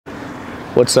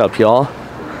What's up, y'all?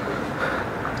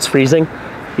 It's freezing?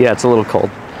 Yeah, it's a little cold.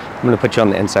 I'm gonna put you on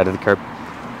the inside of the curb.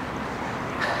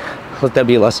 Let that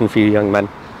be a lesson for you young men.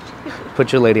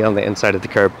 Put your lady on the inside of the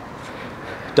curb.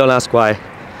 Don't ask why,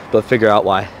 but figure out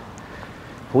why.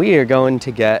 We are going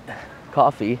to get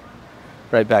coffee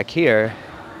right back here.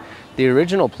 The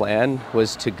original plan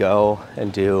was to go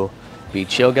and do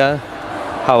beach yoga.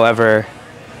 However,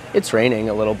 it's raining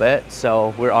a little bit,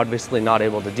 so we're obviously not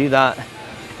able to do that.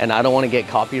 And I don't want to get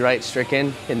copyright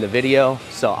stricken in the video,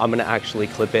 so I'm gonna actually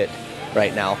clip it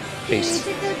right now. Peace.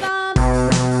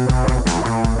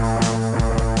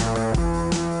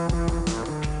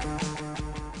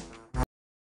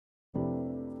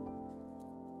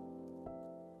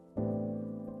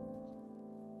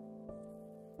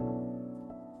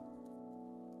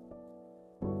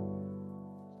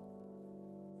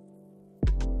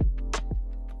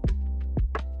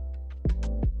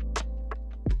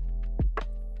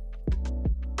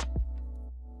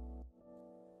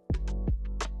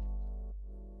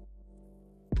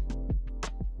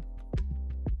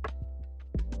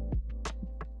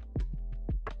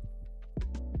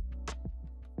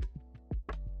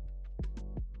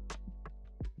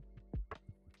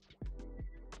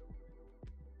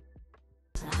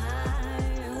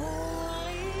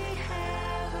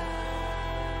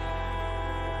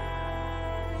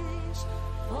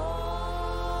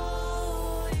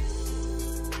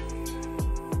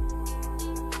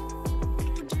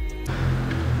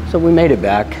 So we made it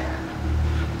back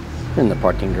in the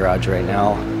parking garage right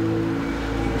now,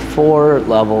 4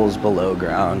 levels below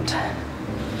ground.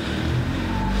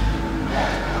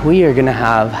 We are gonna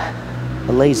have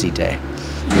a lazy day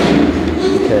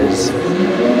because,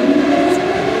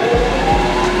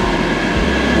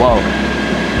 whoa,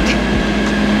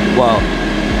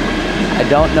 I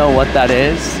don't know what that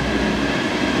is,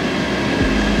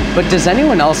 but does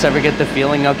anyone else ever get the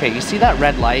feeling, okay, you see that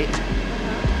red light?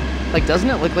 Like, doesn't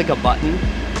it look like a button?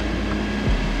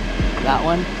 That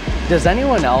one? Does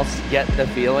anyone else get the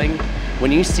feeling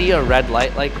when you see a red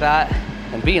light like that,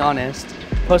 and be honest,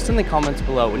 post in the comments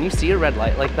below, when you see a red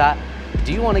light like that,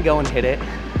 do you want to go and hit it?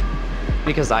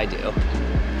 Because I do.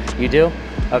 You do?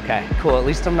 Okay, cool, at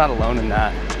least I'm not alone in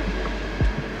that.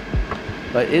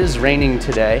 But it is raining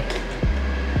today,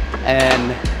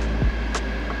 and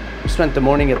we spent the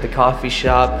morning at the coffee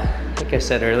shop. Like I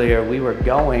said earlier, we were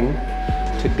going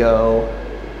to go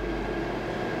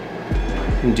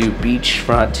and do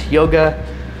beachfront yoga.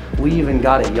 We even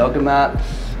got a yoga mat.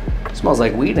 It smells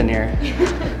like weed in here.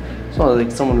 It smells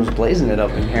like someone was blazing it up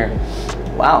in here.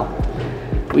 Wow.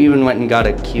 We even went and got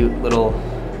a cute little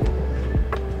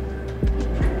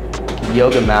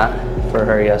yoga mat for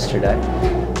her yesterday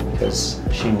because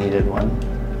she needed one.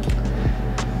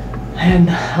 And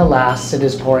alas, it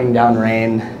is pouring down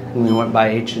rain, and we went by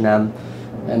H&M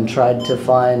and tried to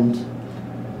find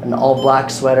an all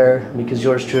black sweater because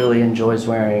yours truly enjoys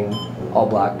wearing all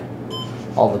black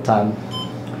all the time.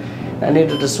 I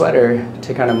needed a sweater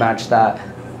to kind of match that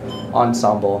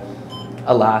ensemble.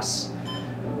 Alas,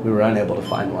 we were unable to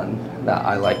find one that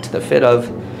I liked the fit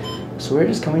of. So we're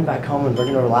just coming back home and we're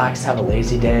gonna relax, have a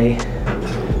lazy day,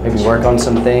 maybe work on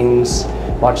some things,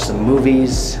 watch some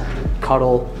movies,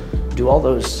 cuddle, do all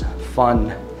those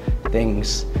fun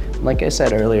things. Like I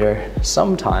said earlier,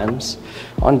 sometimes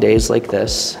on days like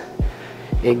this,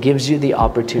 it gives you the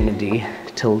opportunity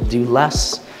to do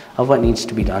less of what needs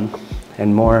to be done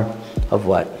and more of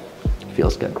what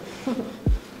feels good. I'm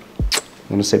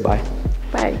gonna say bye.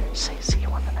 Bye. Say see you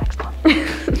on the next one.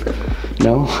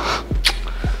 No?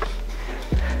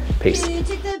 Peace.